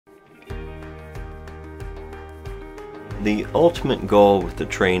The ultimate goal with the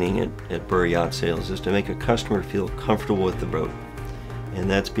training at Burr Yacht Sales is to make a customer feel comfortable with the boat. And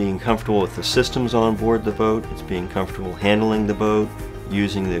that's being comfortable with the systems on board the boat, it's being comfortable handling the boat,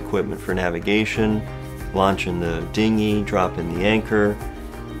 using the equipment for navigation, launching the dinghy, dropping the anchor,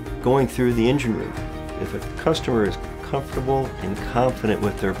 going through the engine room. If a customer is comfortable and confident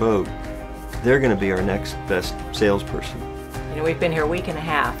with their boat, they're going to be our next best salesperson. You know, we've been here a week and a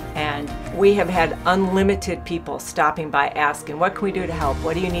half, and we have had unlimited people stopping by asking, what can we do to help?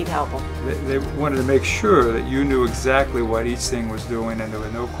 What do you need help with? They wanted to make sure that you knew exactly what each thing was doing and there were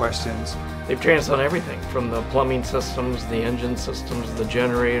no questions. They've trained us on everything, from the plumbing systems, the engine systems, the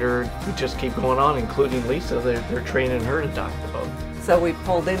generator. We just keep going on, including Lisa. They're training her to dock the boat. So we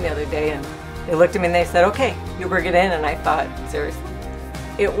pulled in the other day, and they looked at me and they said, okay, you bring it in. And I thought, seriously?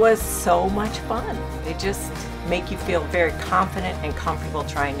 It was so much fun. They just make you feel very confident and comfortable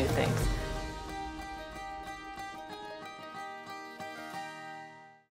trying new things.